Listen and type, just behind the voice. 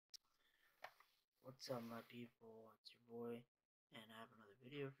What's up, my people? It's your boy, and I have another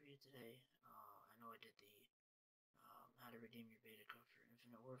video for you today. I know I did the how to redeem your beta code for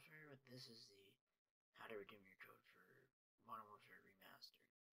Infinite Warfare, but this is the how to redeem your code for Modern Warfare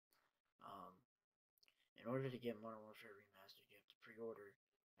Remastered. In order to get Modern Warfare Remastered, you have to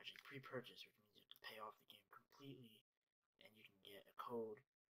pre-purchase, which means you have to pay off the game completely, and you can get a code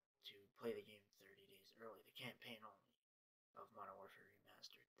to play the game 30 days early, the campaign only of Modern Warfare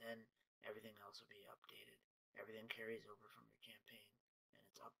Remastered. Then everything else will be updated. Everything carries over from your campaign, and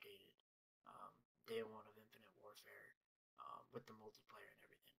it's updated day one of Infinite Warfare with the multiplayer and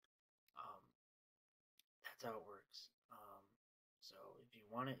everything. That's how it works. So if you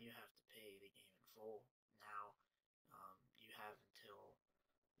want it, you have to pay the game in full now. You have until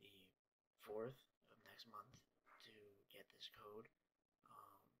the 4th of next month to get this code,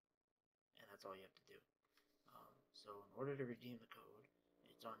 and that's all you have to do. So in order to redeem the code,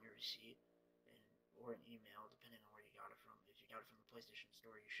 it's on your receipt or an email, depending on where you got it from. If you got it from the PlayStation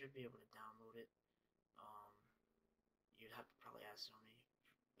Store, you should be able to download it. You'd have to probably ask Sony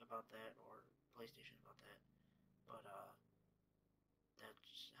about that or PlayStation about that, but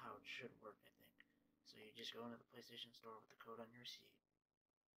that's how it should work, I think. So you just go into the PlayStation Store with the code on your receipt.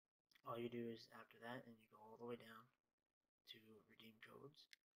 All you do is after that, and you go all the way down to redeem codes.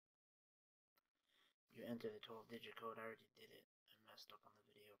 You enter the 12-digit code. I already did it. I messed up on the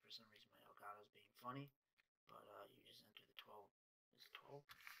video for some reason. My Elgato's being funny, but you just enter the 12. Is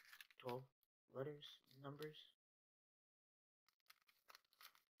 12 letters, numbers.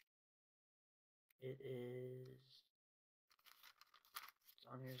 It's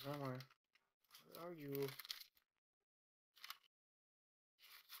on here somewhere. Where are you?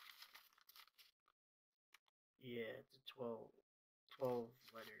 Yeah, it's a 12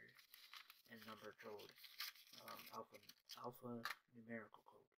 letter and number code. Alpha numerical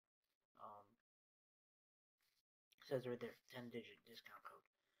code. It says right there, 10-digit discount code.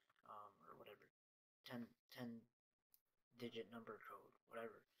 Or whatever. 10 digit number code,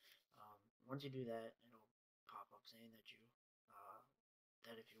 whatever. Once you do that, it'll pop up saying that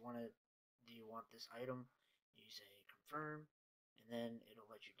that if you do you want this item, you say confirm, and then it'll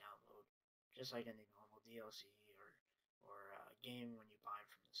let you download, just like any normal DLC or game when you buy it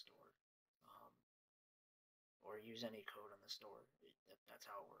from the store, or use any code on the store. That's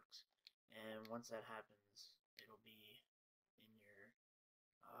how it works. And once that happens, it'll be in your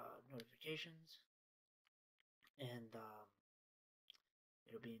notifications, and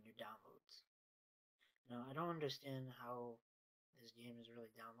it'll be in your downloads. Now, I don't understand how this game is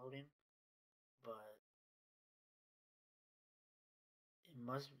really downloading, but it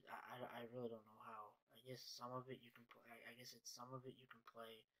must. I really don't know how. I guess some of it you can play. I guess it's some of it you can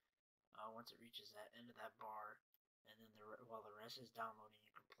play once it reaches that end of that bar, and then while the rest is downloading,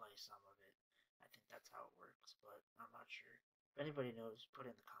 you can play some of it. I think that's how it works, but I'm not sure. If anybody knows, put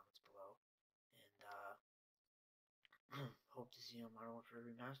it in the comments below. And hope to see you on Modern Warfare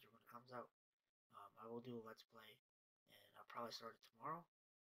Remastered when it comes out. I will do a Let's Play, and I'll probably start it tomorrow,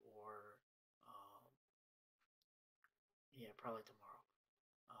 or, yeah, probably tomorrow.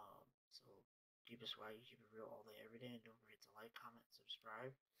 So keep it swaggy, keep it real all day, every day, and don't forget to like, comment,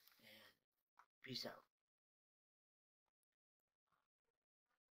 subscribe, and peace out.